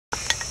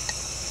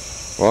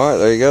Alright,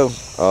 there you go.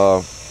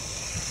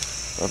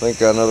 I think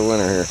got another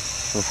winner here.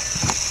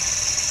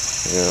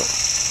 Yeah.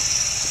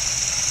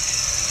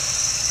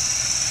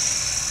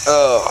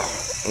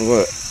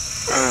 What?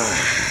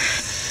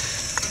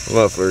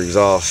 Muffler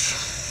exhaust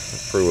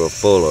pretty well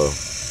full of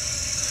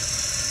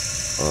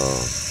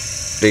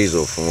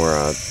diesel from where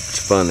I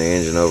spun the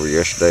engine over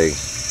yesterday,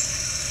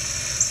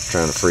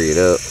 trying to free it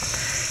up,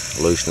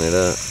 loosen it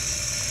up.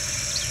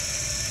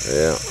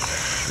 Yeah,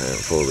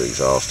 and pull the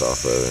exhaust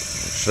off of it.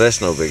 So that's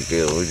no big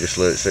deal. We just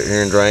let it sit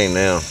here and drain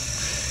now,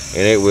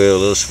 and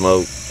it'll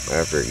smoke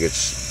after it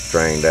gets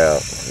drained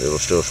out. It'll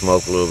still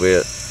smoke a little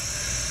bit,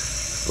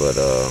 but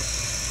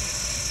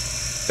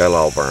that'll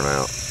all burn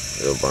out.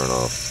 It'll burn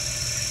off.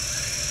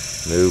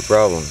 No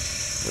problem.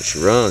 But she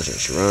runs, and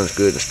she runs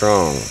good and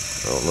strong.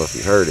 I don't know if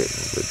you heard it,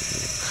 but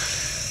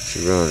she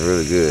runs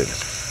really good.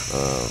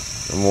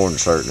 I'm more than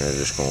certain that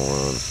it's gonna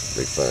run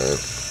big fine.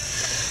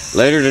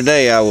 Later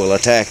today, I will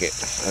attack it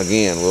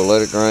again. We'll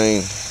let it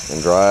drain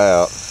and dry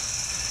out.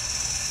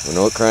 We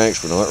know it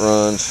cranks, we know it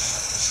runs,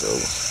 so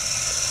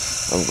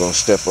I'm gonna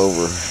step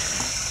over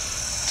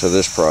to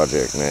this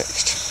project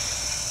next.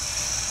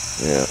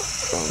 Yeah,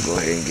 I'll go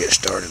ahead and get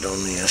started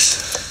on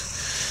this.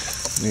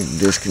 Need to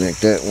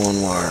disconnect that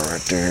one wire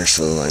right there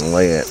so I can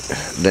lay it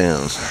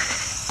down.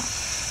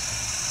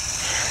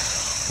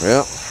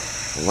 Well,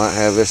 I might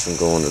have this one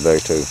going today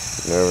too.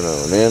 You never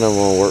know. And then I'm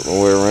gonna work my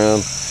way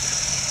around.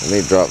 I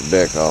need to drop the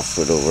deck off,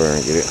 put it over there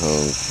and get it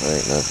hung. That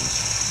ain't nothing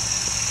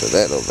to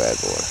that little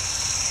bad boy.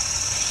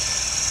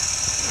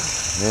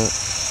 Yeah,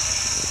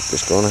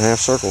 just going a half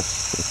circle.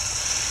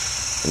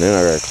 And then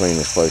I gotta clean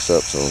this place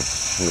up so it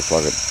looks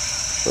like a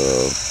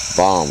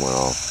bomb went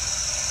off.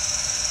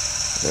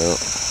 Yep.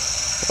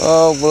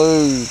 Oh,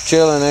 Blue,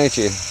 chilling, ain't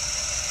you? I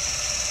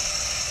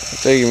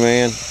see you,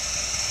 man.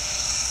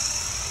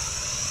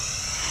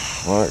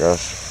 Alright,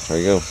 guys. There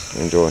you go.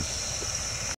 Enjoy.